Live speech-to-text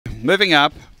moving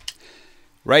up.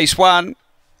 Race 1.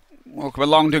 Welcome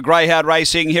along to Greyhound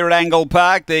Racing here at Angle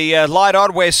Park. The light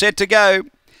on, we're set to go.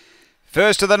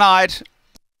 First of the night.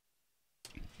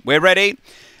 We're ready.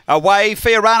 Away,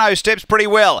 Fiorano steps pretty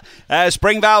well.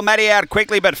 Springvale Matty out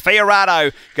quickly, but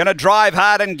Fiorano going to drive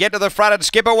hard and get to the front and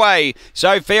skip away.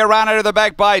 So Fiorano to the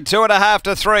back by 2.5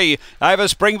 to 3. Over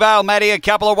Springvale Matty, a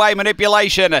couple away,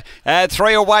 Manipulation.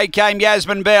 3 away came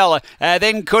Yasmin Bell.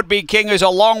 Then Could Be King, who's a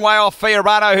long way off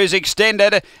Fiorano, who's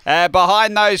extended.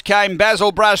 Behind those came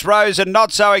Basil Brush Rose and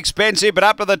Not So Expensive, but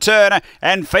up to the turn.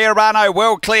 And Fiorano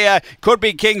well clear. Could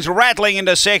Be King's rattling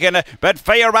into second, but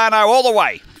Fiorano all the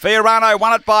way. Fiorano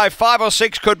won it by 5 or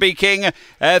 6, Could Be King.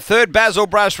 Third, Basil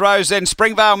Brush Rose, then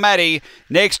Springvale Matty.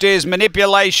 Next is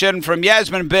Manipulation from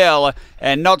Yasmin Bell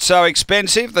and Not So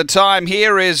Expensive. The time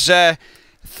here is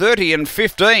 30 and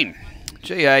 15.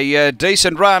 Gee, a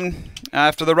decent run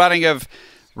after the running of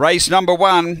race number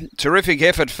 1. Terrific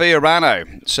effort,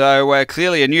 Fiorano. So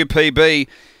clearly a new PB.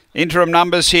 Interim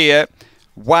numbers here.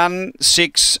 1,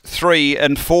 6, 3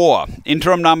 and 4.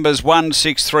 Interim numbers 1,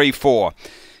 6, 3, 4.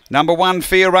 Number 1,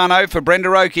 Fiorano for Brenda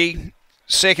Oakey.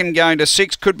 Second going to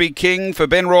 6, Could Be King for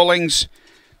Ben Rawlings.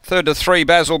 Third to 3,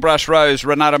 Basil Brush Rose,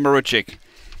 Renata Maruchik.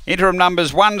 Interim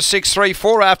numbers 1, 6, 3,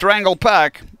 4 after Angle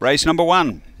Park, race number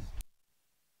 1.